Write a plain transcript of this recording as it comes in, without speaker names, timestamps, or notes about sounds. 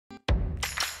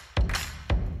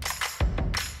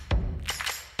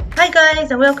Hi guys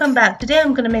and welcome back. Today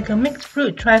I'm going to make a mixed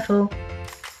fruit trifle.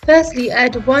 Firstly,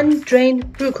 add 1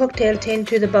 drained fruit cocktail tin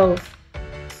to the bowl.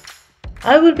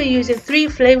 I will be using 3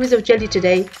 flavours of jelly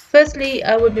today. Firstly,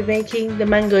 I will be making the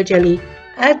mango jelly.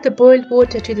 Add the boiled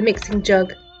water to the mixing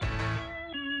jug.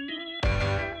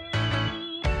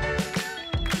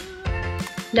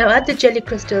 Now add the jelly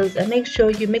crystals and make sure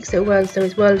you mix it well so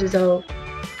it's well dissolved.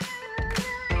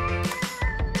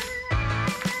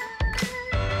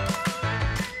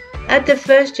 Add the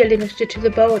first jelly mixture to the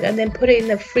bowl and then put it in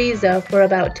the freezer for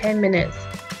about 10 minutes.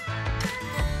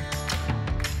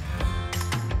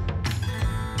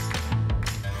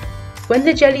 When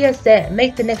the jelly is set,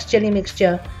 make the next jelly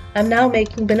mixture. I'm now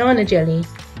making banana jelly.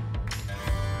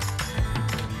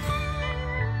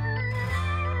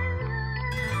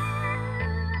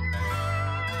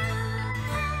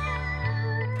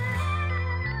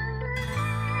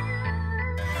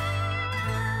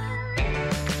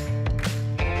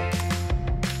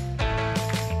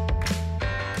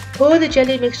 Pour the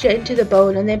jelly mixture into the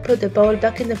bowl and then put the bowl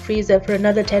back in the freezer for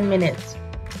another 10 minutes.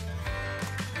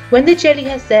 When the jelly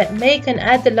has set, make and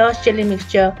add the last jelly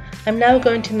mixture. I'm now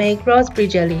going to make raspberry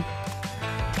jelly.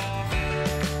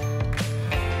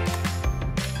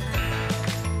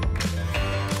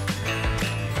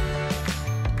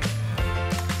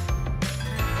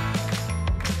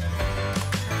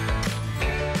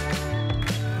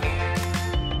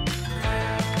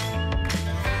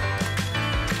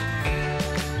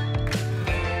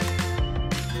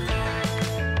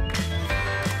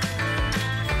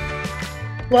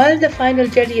 While the final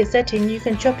jelly is setting, you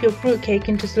can chop your fruit cake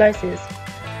into slices.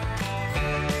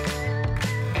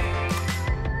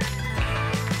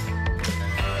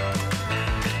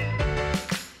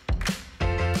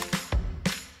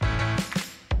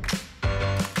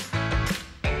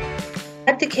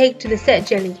 Add the cake to the set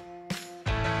jelly.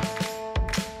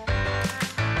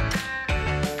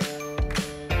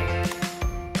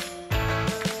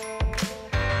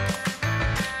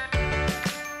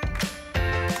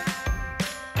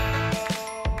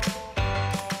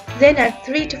 Then add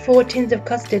 3 to 4 tins of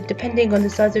custard depending on the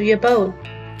size of your bowl.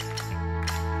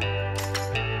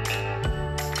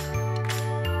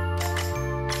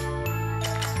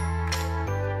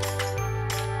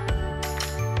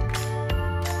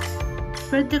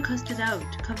 Spread the custard out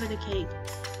to cover the cake.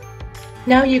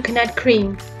 Now you can add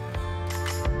cream.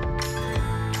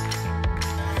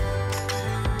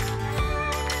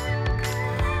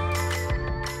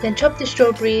 Then chop the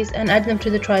strawberries and add them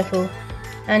to the trifle.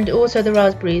 And also the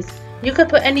raspberries. You can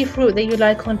put any fruit that you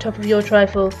like on top of your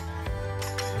trifle.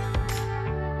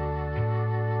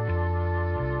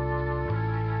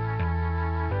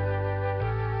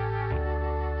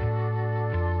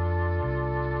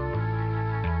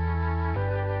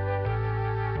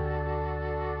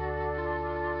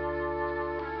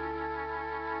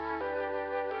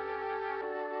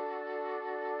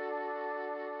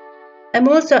 I'm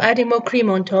also adding more cream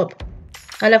on top.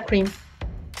 I love cream.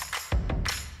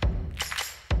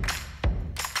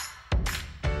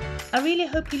 I really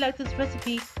hope you like this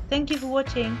recipe. Thank you for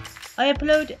watching. I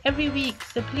upload every week,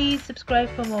 so please subscribe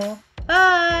for more.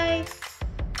 Bye!